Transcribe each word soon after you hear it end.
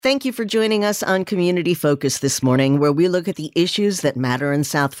Thank you for joining us on Community Focus this morning, where we look at the issues that matter in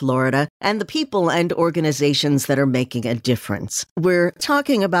South Florida and the people and organizations that are making a difference. We're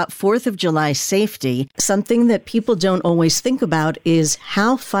talking about 4th of July safety. Something that people don't always think about is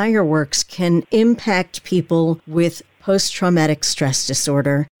how fireworks can impact people with post-traumatic stress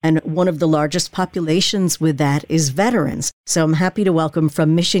disorder, and one of the largest populations with that is veterans. So I'm happy to welcome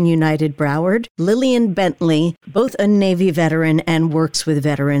from Mission United Broward, Lillian Bentley, both a Navy veteran and works with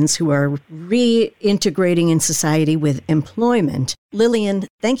veterans who are reintegrating in society with employment. Lillian,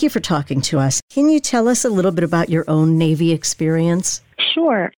 thank you for talking to us. Can you tell us a little bit about your own Navy experience?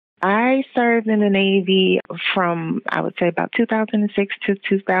 Sure. I served in the Navy from, I would say, about 2006 to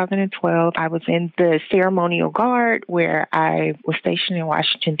 2012. I was in the ceremonial guard where I was stationed in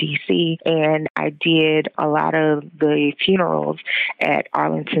Washington, D.C., and I did a lot of the funerals at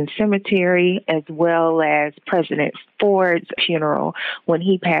Arlington Cemetery, as well as President Ford's funeral when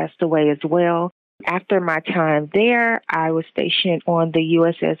he passed away as well. After my time there, I was stationed on the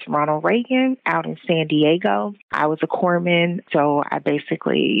USS Ronald Reagan out in San Diego. I was a corpsman, so I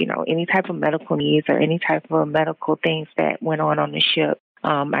basically, any type of medical needs or any type of medical things that went on the ship,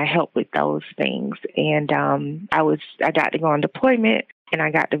 I helped with those things. And I got to go on deployment, and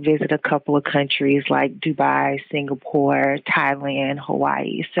I got to visit a couple of countries like Dubai, Singapore, Thailand,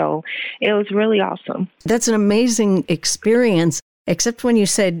 Hawaii. So it was really awesome. That's an amazing experience. Except when you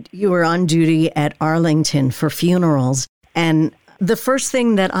said you were on duty at Arlington for funerals. And the first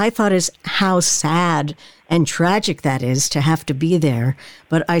thing that I thought is how sad and tragic that is to have to be there.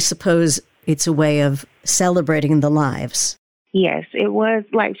 But I suppose it's a way of celebrating the lives. Yes, it was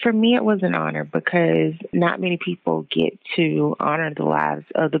for me, it was an honor because not many people get to honor the lives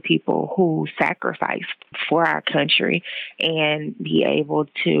of the people who sacrificed for our country and be able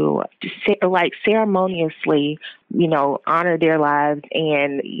to ceremoniously, honor their lives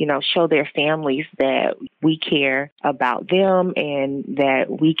and, show their families that we care about them and that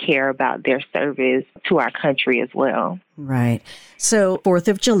we care about their service to our country as well. Right. So 4th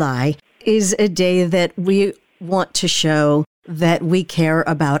of July is a day that we want to show that we care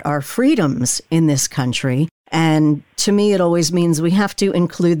about our freedoms in this country. And to me, it always means we have to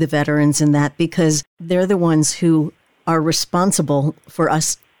include the veterans in that because they're the ones who are responsible for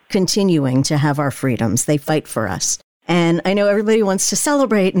us continuing to have our freedoms. They fight for us. And I know everybody wants to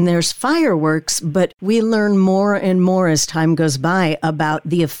celebrate and there's fireworks, but we learn more and more as time goes by about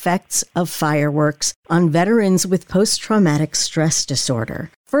the effects of fireworks on veterans with post-traumatic stress disorder.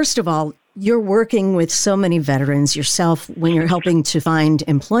 First of all, you're working with so many veterans yourself when you're helping to find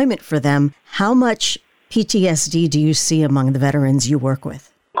employment for them. How much PTSD do you see among the veterans you work with?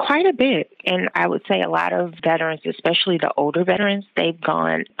 Quite a bit. And I would say a lot of veterans, especially the older veterans, they've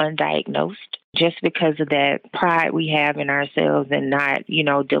gone undiagnosed just because of that pride we have in ourselves and not,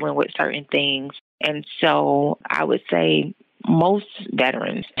 dealing with certain things. And so I would say most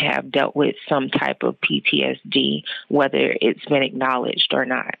veterans have dealt with some type of PTSD, whether it's been acknowledged or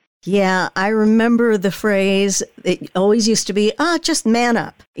not. Yeah, I remember the phrase, it always used to be, just man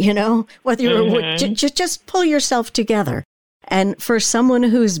up, whether you're, just pull yourself together. And for someone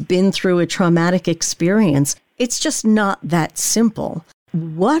who's been through a traumatic experience, it's just not that simple.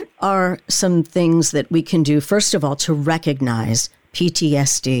 What are some things that we can do, first of all, to recognize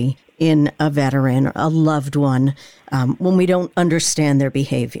PTSD in a veteran, a loved one, when we don't understand their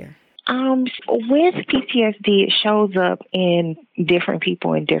behavior? With PTSD, it shows up in different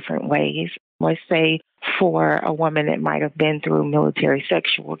people in different ways. Let's say for a woman that might have been through military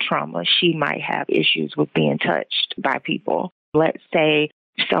sexual trauma, she might have issues with being touched by people. Let's say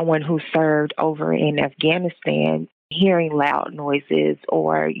someone who served over in Afghanistan, hearing loud noises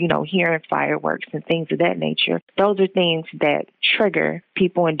or, hearing fireworks and things of that nature. Those are things that trigger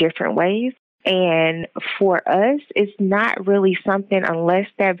people in different ways. And for us, it's not really something unless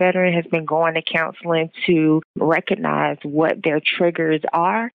that veteran has been going to counseling to recognize what their triggers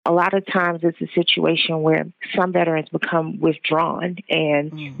are. A lot of times it's a situation where some veterans become withdrawn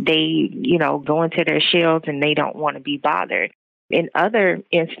and they, go into their shells and they don't want to be bothered. In other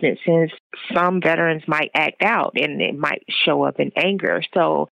instances, some veterans might act out and it might show up in anger.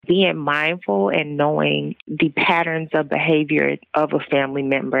 So being mindful and knowing the patterns of behavior of a family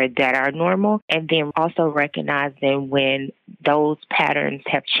member that are normal, and then also recognizing when those patterns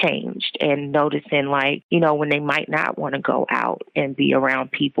have changed and noticing when they might not want to go out and be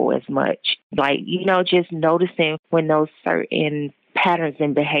around people as much. Just noticing when those certain patterns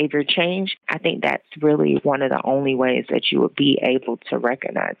in behavior change. I think that's really one of the only ways that you would be able to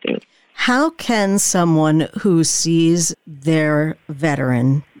recognize it. How can someone who sees their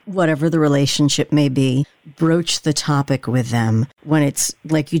veteran whatever the relationship may be, broach the topic with them when it's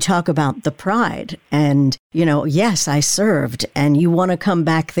like you talk about the pride and, yes, I served, and you want to come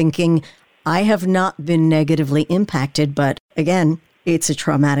back thinking, I have not been negatively impacted, but again, it's a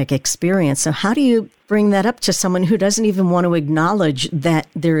traumatic experience. So how do you bring that up to someone who doesn't even want to acknowledge that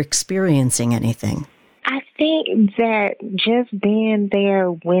they're experiencing anything? I think that just being there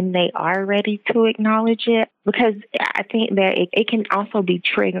when they are ready to acknowledge it, because I think that it can also be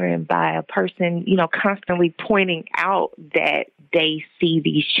triggering by a person, constantly pointing out that they see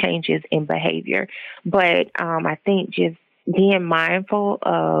these changes in behavior. But I think just being mindful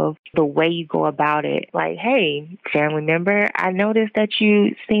of the way you go about it, like, hey, family member, I noticed that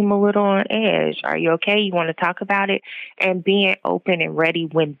you seem a little on edge. Are you okay? You want to talk about it? And being open and ready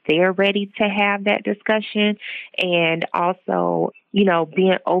when they're ready to have that discussion. And also,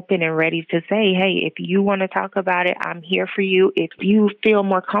 being open and ready to say, hey, if you want to talk about it, I'm here for you. If you feel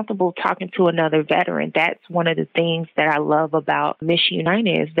more comfortable talking to another veteran, that's one of the things that I love about Mission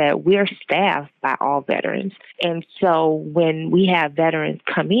United is that we're staffed by all veterans. And so when we have veterans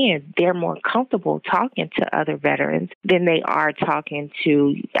come in, they're more comfortable talking to other veterans than they are talking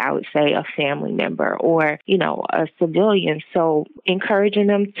to, I would say, a family member or, a civilian. So encouraging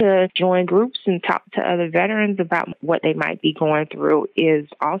them to join groups and talk to other veterans about what they might be going through is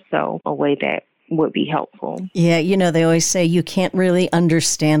also a way that would be helpful. Yeah, they always say you can't really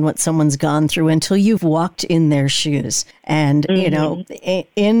understand what someone's gone through until you've walked in their shoes. And,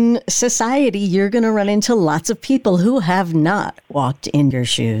 in society, you're going to run into lots of people who have not walked in your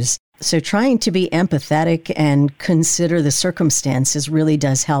shoes. So trying to be empathetic and consider the circumstances really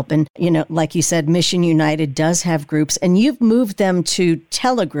does help. And, like you said, Mission United does have groups, and you've moved them to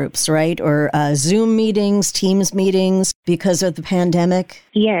telegroups, right? Or Zoom meetings, Teams meetings because of the pandemic?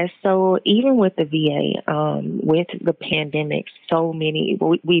 Yes. So even with the VA, with the pandemic,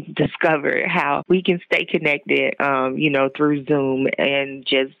 we've discovered how we can stay connected, through Zoom and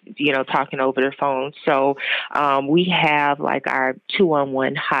just, talking over the phone. So we have like our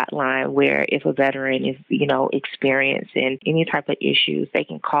 2-on-1 hotline where if a veteran is, experiencing any type of issues, they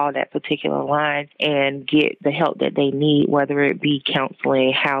can call that particular line and get the help that they need, whether it be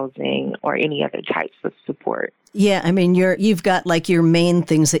counseling, housing, or any other types of support. Yeah, I mean, you've got like your main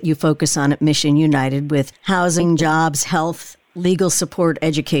things that you focus on at Mission United with housing, jobs, health, legal support,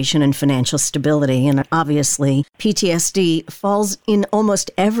 education, and financial stability. And obviously, PTSD falls in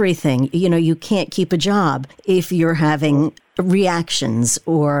almost everything. You can't keep a job if you're having reactions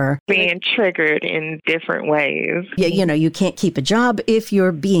or being triggered in different ways. Yeah, you can't keep a job if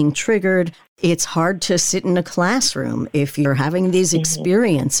you're being triggered. It's hard to sit in a classroom if you're having these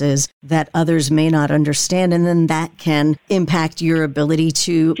experiences that others may not understand. And then that can impact your ability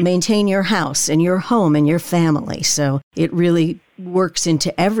to maintain your house and your home and your family. So it really works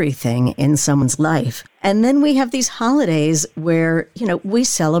into everything in someone's life. And then we have these holidays where, we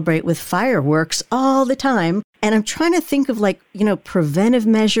celebrate with fireworks all the time. And I'm trying to think of preventive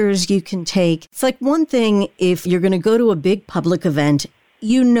measures you can take. It's like one thing if you're going to go to a big public event,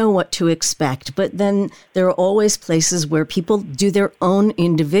 you know what to expect. But then there are always places where people do their own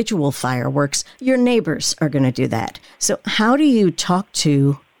individual fireworks. Your neighbors are going to do that. So how do you talk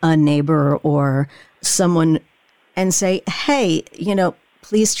to a neighbor or someone and say, hey,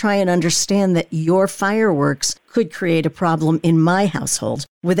 please try and understand that your fireworks could create a problem in my household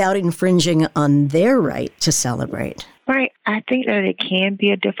without infringing on their right to celebrate? Right. I think that it can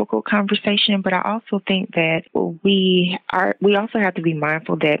be a difficult conversation, but I also think that we also have to be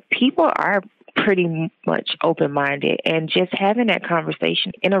mindful that people are pretty much open-minded, and just having that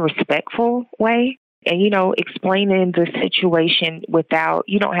conversation in a respectful way. And, explaining the situation without,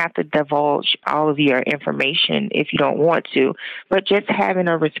 you don't have to divulge all of your information if you don't want to, but just having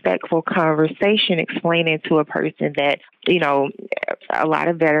a respectful conversation, explaining to a person that, a lot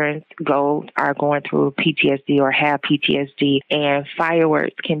of veterans are going through PTSD or have PTSD, and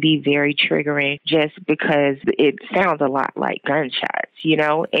fireworks can be very triggering just because it sounds a lot like gunshots,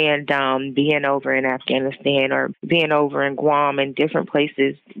 and being over in Afghanistan or being over in Guam and different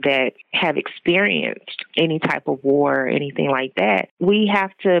places that have experienced any type of war or anything like that, we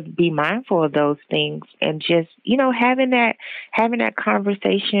have to be mindful of those things and just, having that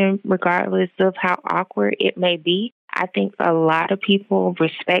conversation regardless of how awkward it may be. I think a lot of people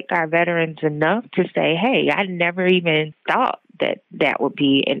respect our veterans enough to say, hey, I never even thought that would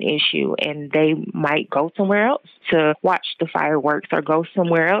be an issue. And they might go somewhere else to watch the fireworks or go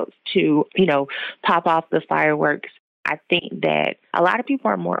somewhere else to, pop off the fireworks. I think that a lot of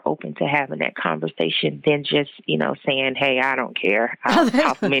people are more open to having that conversation than just, saying, hey, I don't care. I'll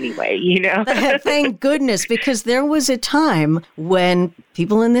talk them anyway, Thank goodness, because there was a time when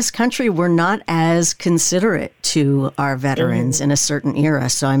people in this country were not as considerate to our veterans in a certain era.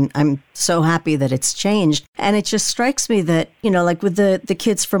 So I'm so happy that it's changed. And it just strikes me that, like with the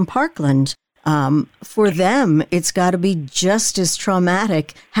kids from Parkland, for them, it's got to be just as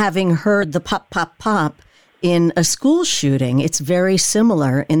traumatic having heard the pop, pop, pop in a school shooting. It's very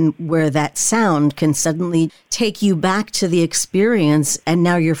similar in where that sound can suddenly take you back to the experience, and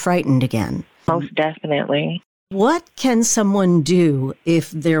now you're frightened again. Most definitely. What can someone do if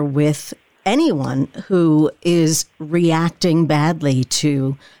they're with anyone who is reacting badly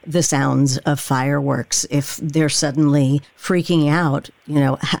to the sounds of fireworks? If they're suddenly freaking out,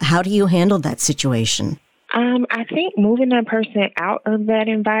 how do you handle that situation? I think moving that person out of that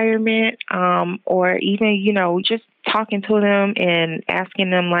environment, or even, just talking to them and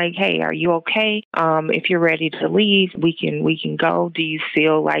asking them like, hey, are you okay? If you're ready to leave, we can go. Do you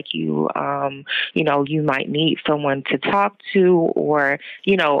feel like you might need someone to talk to? Or,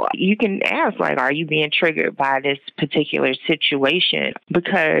 you can ask like, are you being triggered by this particular situation?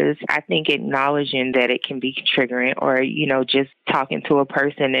 Because I think acknowledging that it can be triggering, or, just talking to a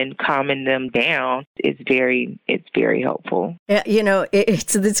person and calming them down is very helpful.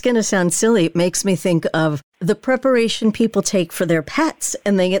 It's going to sound silly. It makes me think of the preparation people take for their pets,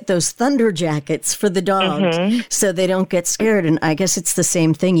 and they get those thunder jackets for the dogs so they don't get scared. And I guess it's the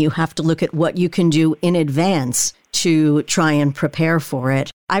same thing. You have to look at what you can do in advance to try and prepare for it.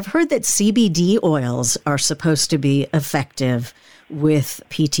 I've heard that CBD oils are supposed to be effective with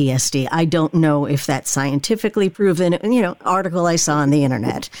PTSD. I don't know if that's scientifically proven, article I saw on the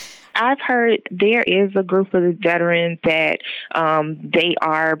internet. I've heard there is a group of veterans that they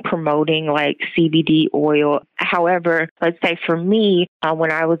are promoting like CBD oil. However, let's say for me,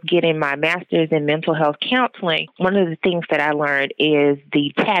 when I was getting my master's in mental health counseling, one of the things that I learned is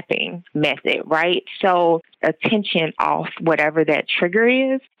the tapping method, right? So attention off whatever that trigger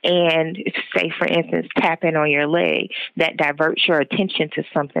is. And say, for instance, tapping on your leg, that diverts your attention to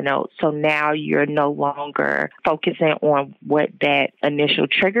something else. So now you're no longer focusing on what that initial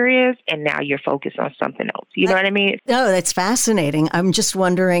trigger is, and now you're focused on something else. You know what I mean? No, that's fascinating. I'm just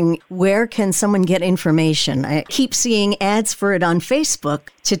wondering, where can someone get information? I keep seeing ads for it on Facebook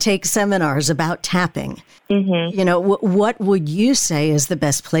to take seminars about tapping. What would you say is the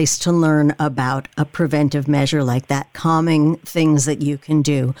best place to learn about a preventive measure like that, calming things that you can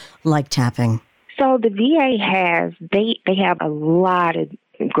do, like tapping? So the VA they have a lot of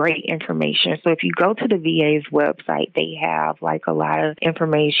great information. So if you go to the VA's website, they have like a lot of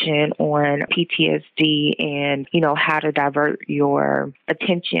information on PTSD and, how to divert your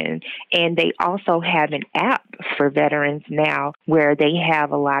attention. And they also have an app for veterans now where they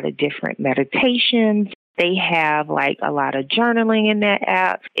have a lot of different meditations. They have like a lot of journaling in that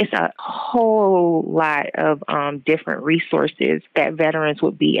app. It's a whole lot of different resources that veterans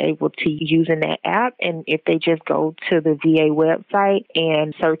would be able to use in that app. And if they just go to the VA website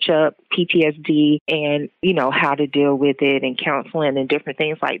and search up PTSD and, how to deal with it and counseling and different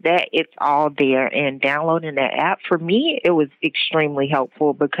things like that, it's all there. And downloading that app, for me, it was extremely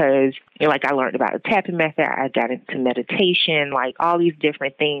helpful because, like I learned about the tapping method, I got into meditation, like all these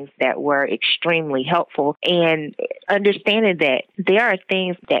different things that were extremely helpful. And understanding that there are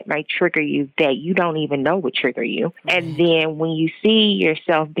things that might trigger you that you don't even know would trigger you. And then when you see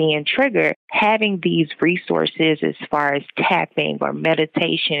yourself being triggered, having these resources as far as tapping or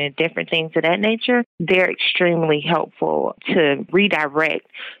meditation and different things of that nature, they're extremely helpful to redirect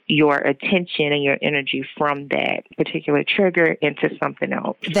your attention and your energy from that particular trigger into something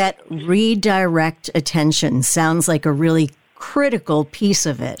else. That redirect attention sounds like a really critical piece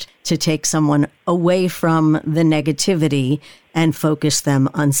of it, to take someone away from the negativity and focus them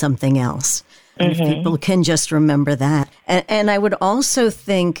on something else. And if people can just remember that. And I would also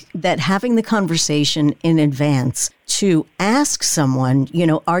think that having the conversation in advance to ask someone,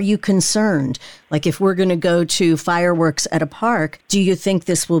 are you concerned? Like if we're going to go to fireworks at a park, do you think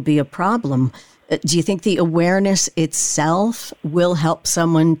this will be a problem? Do you think the awareness itself will help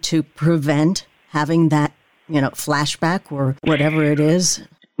someone to prevent having that, flashback or whatever it is?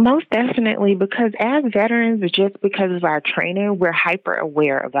 Most definitely, because as veterans, just because of our training, we're hyper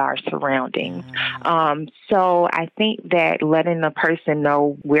aware of our surroundings. So I think that letting the person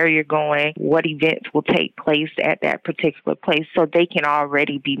know where you're going, what events will take place at that particular place, so they can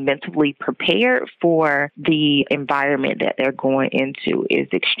already be mentally prepared for the environment that they're going into, is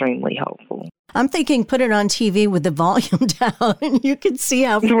extremely helpful. I'm thinking put it on TV with the volume down and you can see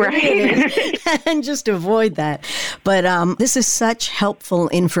how pretty it is and just avoid that. But this is such helpful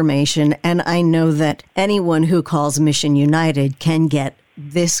information. And I know that anyone who calls Mission United can get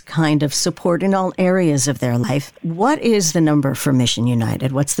this kind of support in all areas of their life. What is the number for Mission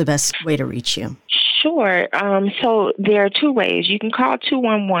United? What's the best way to reach you? Sure. So there are two ways. You can call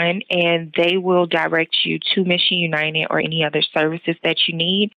 211 and they will direct you to Mission United or any other services that you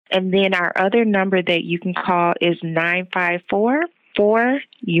need. And then our other number that you can call is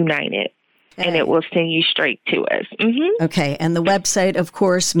 954-4UNITED. Okay. And it will send you straight to us. Mm-hmm. Okay. And the website, of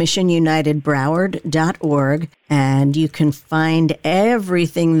course, missionunitedbroward.org. And you can find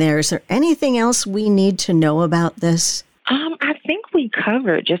everything there. Is there anything else we need to know about this? I think we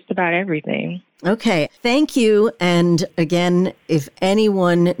covered just about everything. Okay. Thank you. And again, if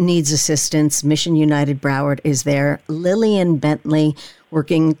anyone needs assistance, Mission United Broward is there. Lillian Bentley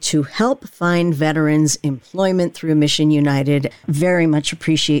working to help find veterans employment through Mission United. Very much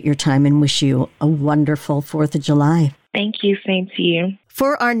appreciate your time and wish you a wonderful 4th of July. Thank you. Same to you.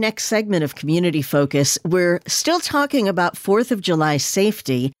 For our next segment of Community Focus, we're still talking about 4th of July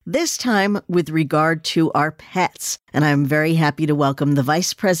safety, this time with regard to our pets. And I'm very happy to welcome the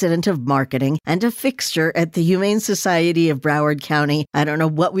Vice President of Marketing and a fixture at the Humane Society of Broward County. I don't know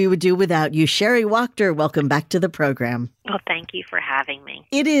what we would do without you. Sherry Wachter, welcome back to the program. Well, thank you for having me.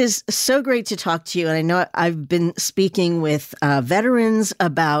 It is so great to talk to you. And I know I've been speaking with veterans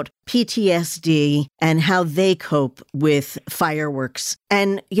about PTSD and how they cope with fireworks.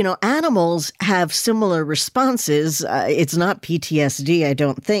 And, you know, animals have similar responses. It's not PTSD, I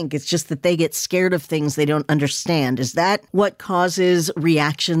don't think. It's just that they get scared of things they don't understand. Is that what causes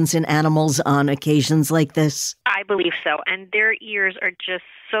reactions in animals on occasions like this? I believe so. And their ears are just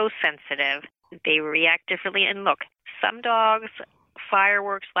so sensitive. They react differently. And look, some dogs,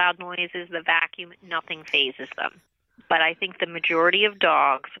 fireworks, loud noises, the vacuum, nothing phases them. But I think the majority of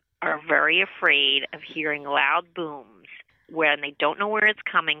dogs are very afraid of hearing loud booms when they don't know where it's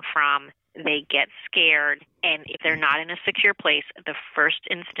coming from. They get scared, and if they're not in a secure place, the first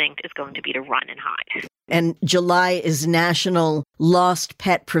instinct is going to be to run and hide. And July is National Lost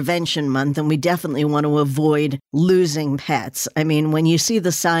Pet Prevention Month, and we definitely want to avoid losing pets. I mean, when you see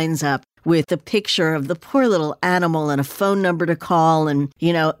the signs up with a picture of the poor little animal and a phone number to call, and,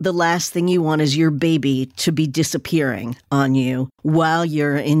 you know, the last thing you want is your baby to be disappearing on you while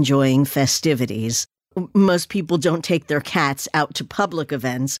you're enjoying festivities. Most people don't take their cats out to public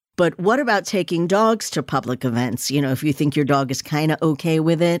events, but what about taking dogs to public events? You know, if you think your dog is kind of okay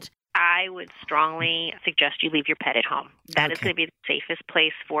with it? I would strongly suggest you leave your pet at home. That is going to be the safest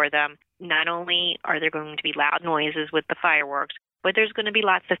place for them. Not only are there going to be loud noises with the fireworks, but there's going to be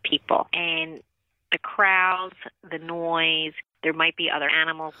lots of people. And the crowds, the noise, there might be other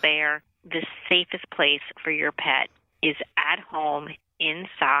animals there. The safest place for your pet is at home,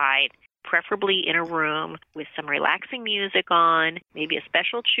 inside, preferably in a room with some relaxing music on, maybe a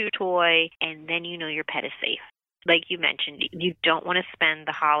special chew toy, and then you know your pet is safe. Like you mentioned, you don't want to spend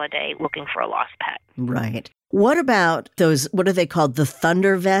the holiday looking for a lost pet. Right. What about those, what are they called, the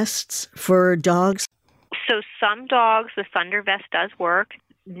thunder vests for dogs? So some dogs, the thunder vest does work.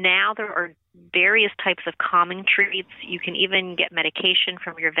 Now there are various types of calming treats. You can even get medication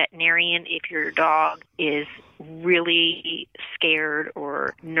from your veterinarian if your dog is really scared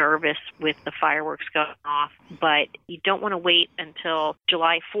or nervous with the fireworks going off. But you don't want to wait until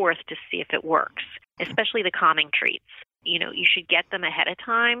July 4th to see if it works, especially the calming treats. You know, you should get them ahead of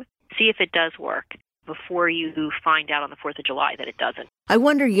time, see if it does work before you find out on the 4th of July that it doesn't. I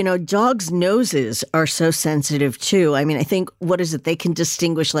wonder, you know, dogs' noses are so sensitive too. I mean, I think, what is it? They can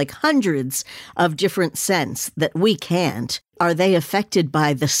distinguish like hundreds of different scents that we can't. Are they affected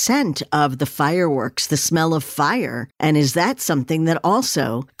by the scent of the fireworks, the smell of fire? And is that something that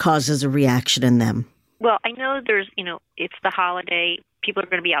also causes a reaction in them? Well, I know there's, you know, it's the holiday. People are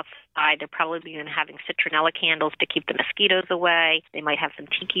going to be outside. They're probably going to be having citronella candles to keep the mosquitoes away. They might have some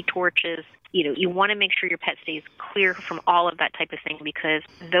tiki torches. You know, you want to make sure your pet stays clear from all of that type of thing, because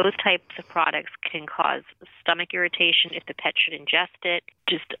those types of products can cause stomach irritation if the pet should ingest it.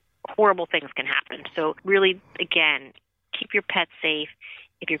 Just horrible things can happen. So really, again, keep your pet safe.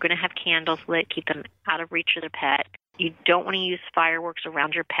 If you're going to have candles lit, keep them out of reach of the pet. You don't want to use fireworks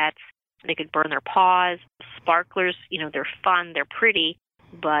around your pets. They could burn their paws. Sparklers, you know, they're fun, they're pretty,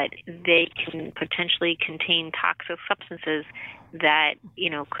 but they can potentially contain toxic substances that,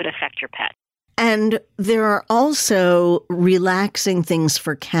 you know, could affect your pet. And there are also relaxing things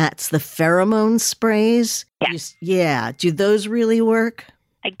for cats, the pheromone sprays. Yeah. Yeah. Do those really work?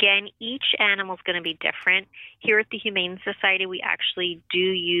 Again, each animal is going to be different. Here at the Humane Society, we actually do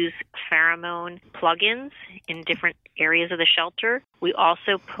use pheromone plugins in different areas of the shelter. We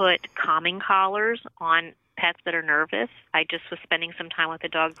also put calming collars on pets that are nervous. I just was spending some time with a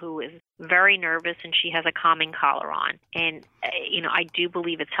dog who is very nervous, and she has a calming collar on. And, I do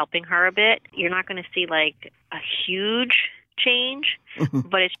believe it's helping her a bit. You're not going to see like a huge change,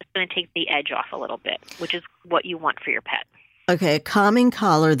 but it's just going to take the edge off a little bit, which is what you want for your pet. Okay, a calming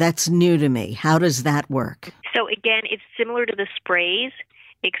collar, that's new to me. How does that work? So again, it's similar to the sprays,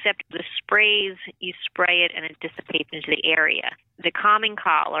 except the sprays, you spray it and it dissipates into the area. The calming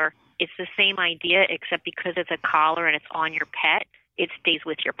collar, it's the same idea, except because it's a collar and it's on your pet, it stays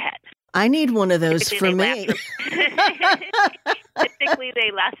with your pet. I need one of those for me. Typically,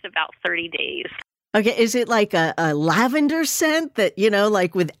 they last about 30 days. Okay, is it like a lavender scent that,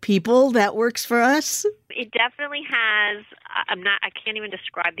 like with people, that works for us? It definitely has, I can't even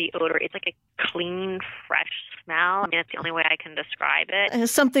describe the odor. It's like a clean, fresh smell. I mean, that's the only way I can describe it.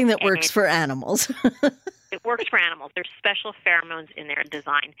 Something that works for animals. It works for animals. There's special pheromones in their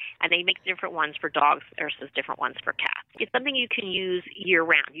design, and they make different ones for dogs versus different ones for cats. It's something you can use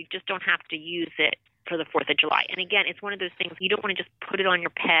year-round. You just don't have to use it for the 4th of July. And again, it's one of those things, you don't want to just put it on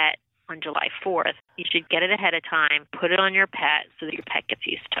your pet on July 4th. You should get it ahead of time, put it on your pet so that your pet gets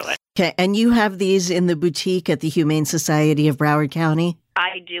used to it. Okay, and you have these in the boutique at the Humane Society of Broward County?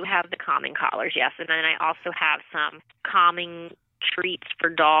 I do have the calming collars, yes. And then I also have some calming treats for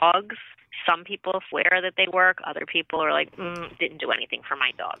dogs. Some people swear that they work. Other people are like, didn't do anything for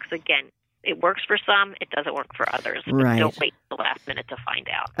my dog. So again, it works for some, it doesn't work for others. Right. Don't wait till the last minute to find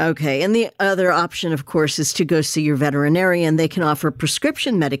out. Okay. And the other option, of course, is to go see your veterinarian. They can offer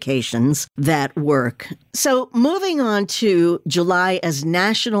prescription medications that work. So moving on to July as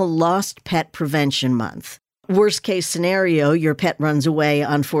National Lost Pet Prevention Month. Worst case scenario, your pet runs away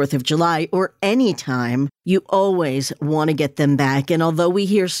on 4th of July or any time, you always want to get them back. And although we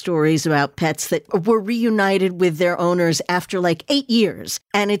hear stories about pets that were reunited with their owners after like 8 years,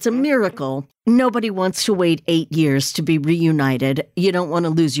 and it's a miracle, nobody wants to wait 8 years to be reunited. You don't want to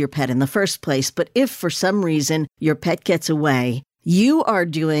lose your pet in the first place. But if for some reason your pet gets away, you are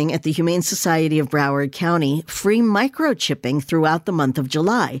doing at the Humane Society of Broward County free microchipping throughout the month of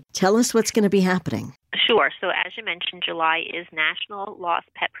July. Tell us what's going to be happening. Sure. So as you mentioned, July is National Lost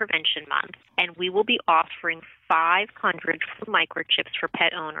Pet Prevention Month, and we will be offering 500 microchips for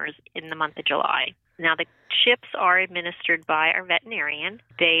pet owners in the month of July. Now, the chips are administered by our veterinarian.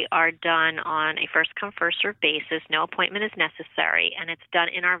 They are done on a first-come, first-served basis. No appointment is necessary, and it's done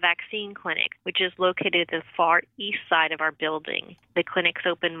in our vaccine clinic, which is located at the far east side of our building. The clinic's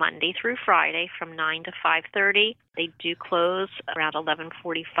open Monday through Friday from 9 to 5:30. They do close around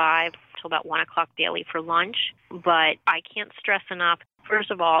 11:45 till about 1 o'clock daily for lunch. But I can't stress enough, first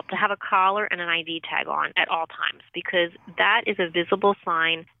of all, to have a collar and an ID tag on at all times, because that is a visible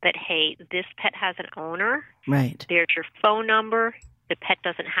sign that, hey, this pet has an owner. Right. There's your phone number. The pet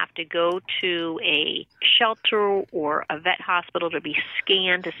doesn't have to go to a shelter or a vet hospital to be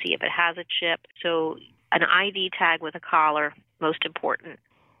scanned to see if it has a chip. So an ID tag with a collar, most important.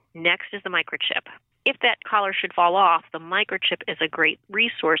 Next is the microchip. If that collar should fall off, the microchip is a great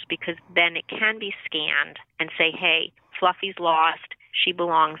resource because then it can be scanned and say, hey, Fluffy's lost. She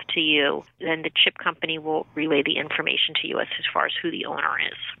belongs to you. Then the chip company will relay the information to you as far as who the owner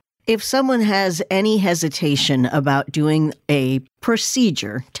is. If someone has any hesitation about doing a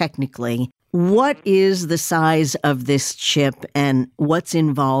procedure, technically, what is the size of this chip and what's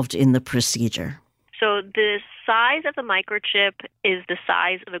involved in the procedure? So the size of the microchip is the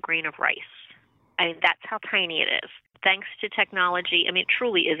size of a grain of rice. I mean, that's how tiny it is. Thanks to technology, I mean, it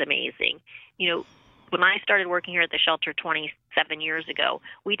truly is amazing. When I started working here at the shelter 27 years ago,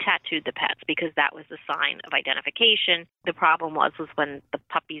 we tattooed the pets because that was the sign of identification. The problem was when the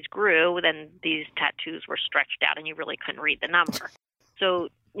puppies grew, then these tattoos were stretched out and you really couldn't read the number. So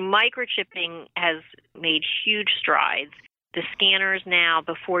microchipping has made huge strides. The scanners now,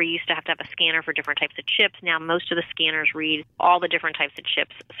 before you used to have a scanner for different types of chips. Now most of the scanners read all the different types of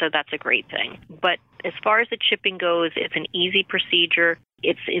chips, so that's a great thing. But as far as the chipping goes, it's an easy procedure.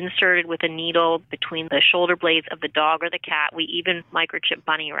 It's inserted with a needle between the shoulder blades of the dog or the cat. We even microchip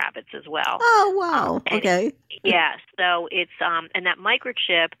bunny rabbits as well. Oh, wow. Okay. Yeah, so it's, and that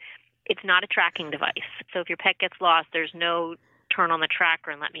microchip, it's not a tracking device. So if your pet gets lost, there's no turn on the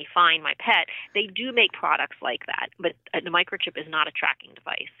tracker and let me find my pet. They do make products like that, but the microchip is not a tracking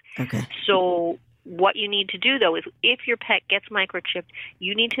device. Okay. So What you need to do, though, is if your pet gets microchipped,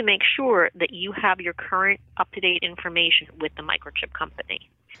 you need to make sure that you have your current up-to-date information with the microchip company.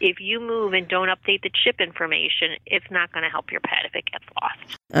 If you move and don't update the chip information, it's not going to help your pet if it gets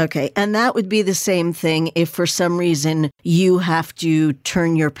lost. Okay. And that would be the same thing if for some reason you have to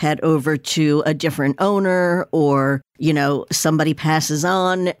turn your pet over to a different owner, or, somebody passes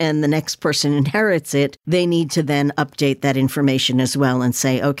on and the next person inherits it. They need to then update that information as well and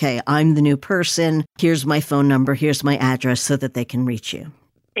say, okay, I'm the new person. Here's my phone number. Here's my address, so that they can reach you.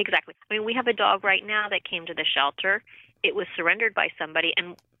 Exactly. I mean, we have a dog right now that came to the shelter. It was surrendered by somebody,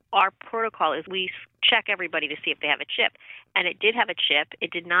 and our protocol is we check everybody to see if they have a chip. And it did have a chip. It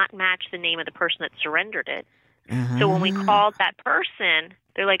did not match the name of the person that surrendered it. So when we called that person,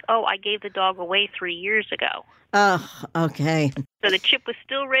 they're like, oh, I gave the dog away 3 years ago. Oh, okay. So the chip was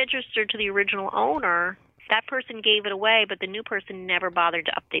still registered to the original owner. That person gave it away, but the new person never bothered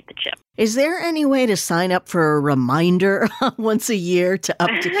to update the chip. Is there any way to sign up for a reminder once a year to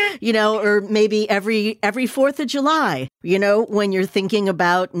update, or maybe every 4th of July, when you're thinking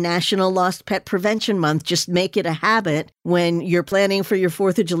about National Lost Pet Prevention Month, just make it a habit when you're planning for your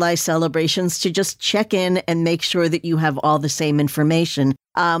 4th of July celebrations to just check in and make sure that you have all the same information.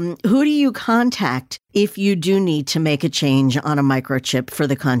 Who do you contact if you do need to make a change on a microchip for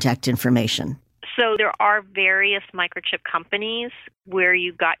the contact information? So there are various microchip companies where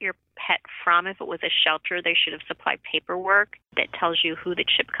you got your pet from. If it was a shelter, they should have supplied paperwork that tells you who the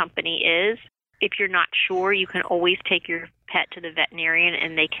chip company is. If you're not sure, you can always take your pet to the veterinarian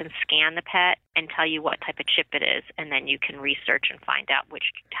and they can scan the pet and tell you what type of chip it is, and then you can research and find out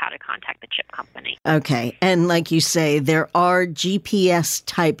how to contact the chip company. Okay. And like you say, there are GPS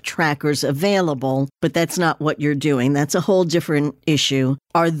type trackers available, but that's not what you're doing. That's a whole different issue.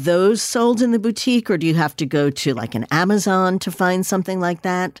 Are those sold in the boutique, or do you have to go to like an Amazon to find something like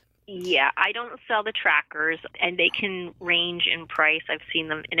that? Yeah, I don't sell the trackers, and they can range in price. I've seen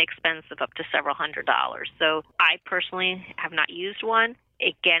them inexpensive, up to several $100s. So I personally have not used one.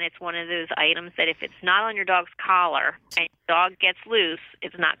 Again, it's one of those items that if it's not on your dog's collar and your dog gets loose,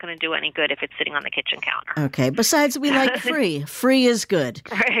 it's not going to do any good if it's sitting on the kitchen counter. Okay. Besides, we like free. Free is good.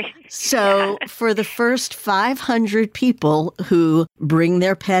 Right. So for the first 500 people who bring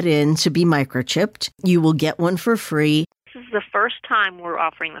their pet in to be microchipped, you will get one for free. This is the first time we're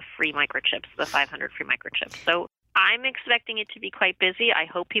offering the free microchips, the 500 free microchips. So I'm expecting it to be quite busy. I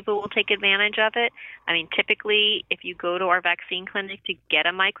hope people will take advantage of it. I mean, typically, if you go to our vaccine clinic to get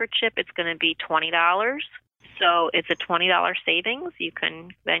a microchip, it's going to be $20. So it's a $20 savings. You can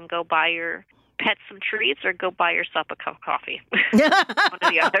then go buy your pet some treats or go buy yourself a cup of coffee. One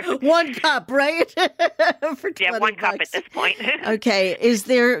or the other. One cup, right? For yeah, one cup at this point. Okay. Is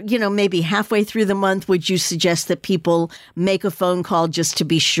there, maybe halfway through the month, would you suggest that people make a phone call just to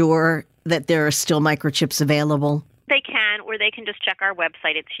be sure that there are still microchips available? They can, or they can just check our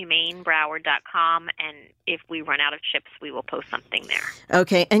website. It's humanebroward.com, and if we run out of chips, we will post something there.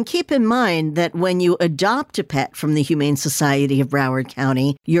 Okay, and keep in mind that when you adopt a pet from the Humane Society of Broward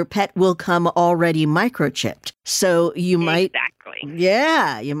County, your pet will come already microchipped. So you might... Exactly.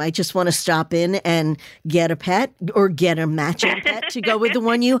 Yeah, you might just want to stop in and get a pet or get a matching pet to go with the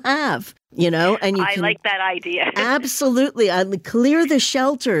one you have. And you I like that idea. Absolutely. Clear the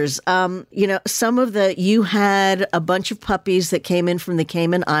shelters. Some of you had a bunch of puppies that came in from the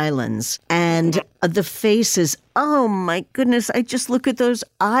Cayman Islands, and the faces, oh my goodness, I just look at those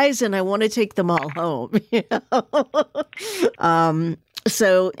eyes and I want to take them all home.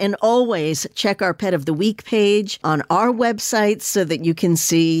 So, and always check our Pet of the Week page on our website so that you can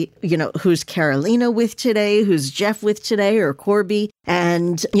see, who's Carolina with today, who's Jeff with today, or Corby.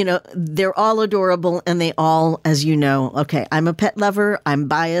 And, they're all adorable, and they all, as you know, okay, I'm a pet lover, I'm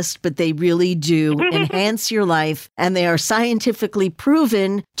biased, but they really do enhance your life, and they are scientifically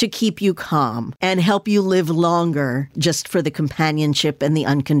proven to keep you calm and help you live longer just for the companionship and the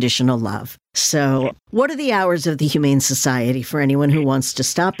unconditional love. So what are the hours of the Humane Society for anyone who wants to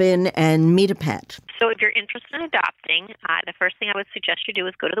stop in and meet a pet? So if you're interested in adopting, the first thing I would suggest you do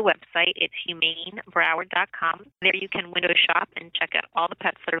is go to the website. It's humanebroward.com. There you can window shop and check out all the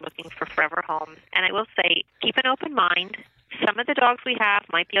pets that are looking for forever homes. And I will say, keep an open mind. Some of the dogs we have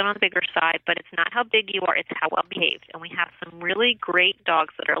might be on the bigger side, but it's not how big you are, it's how well behaved. And we have some really great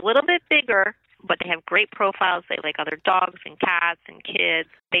dogs that are a little bit bigger, but they have great profiles. They like other dogs and cats and kids.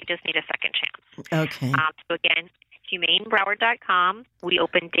 They just need a second chance. Okay. So again, humanebroward.com. We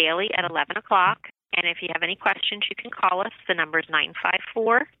open daily at 11 o'clock. And if you have any questions, you can call us. The number is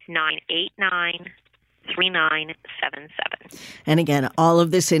 3977. And again, all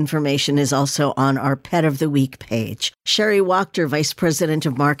of this information is also on our Pet of the Week page. Sherry Wachter, Vice President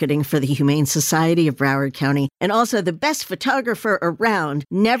of Marketing for the Humane Society of Broward County, and also the best photographer around,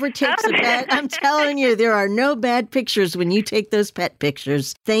 never takes a bad. I'm telling you, there are no bad pictures when you take those pet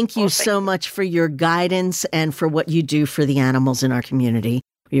pictures. Thank you so much for your guidance and for what you do for the animals in our community.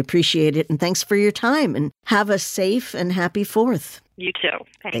 We appreciate it, and thanks for your time, and have a safe and happy 4th. You too.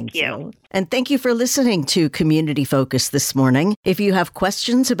 Thank you. So. And thank you for listening to Community Focus this morning. If you have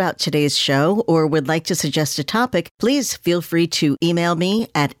questions about today's show or would like to suggest a topic, please feel free to email me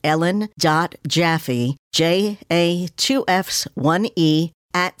at ellen.jaffe, JA2Fs1E,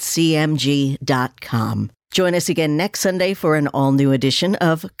 @cmg.com. Join us again next Sunday for an all-new edition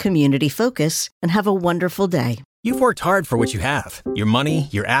of Community Focus, and have a wonderful day. You've worked hard for what you have. Your money,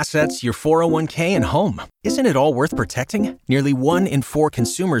 your assets, your 401k, and home. Isn't it all worth protecting? Nearly 1 in 4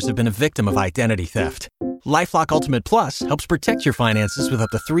 consumers have been a victim of identity theft. LifeLock Ultimate Plus helps protect your finances with up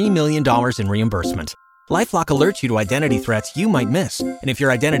to $3 million in reimbursement. LifeLock alerts you to identity threats you might miss. And if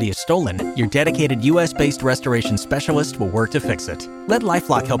your identity is stolen, your dedicated U.S.-based restoration specialist will work to fix it. Let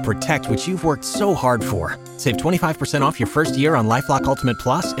LifeLock help protect what you've worked so hard for. Save 25% off your first year on LifeLock Ultimate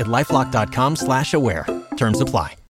Plus at LifeLock.com/aware. Terms apply.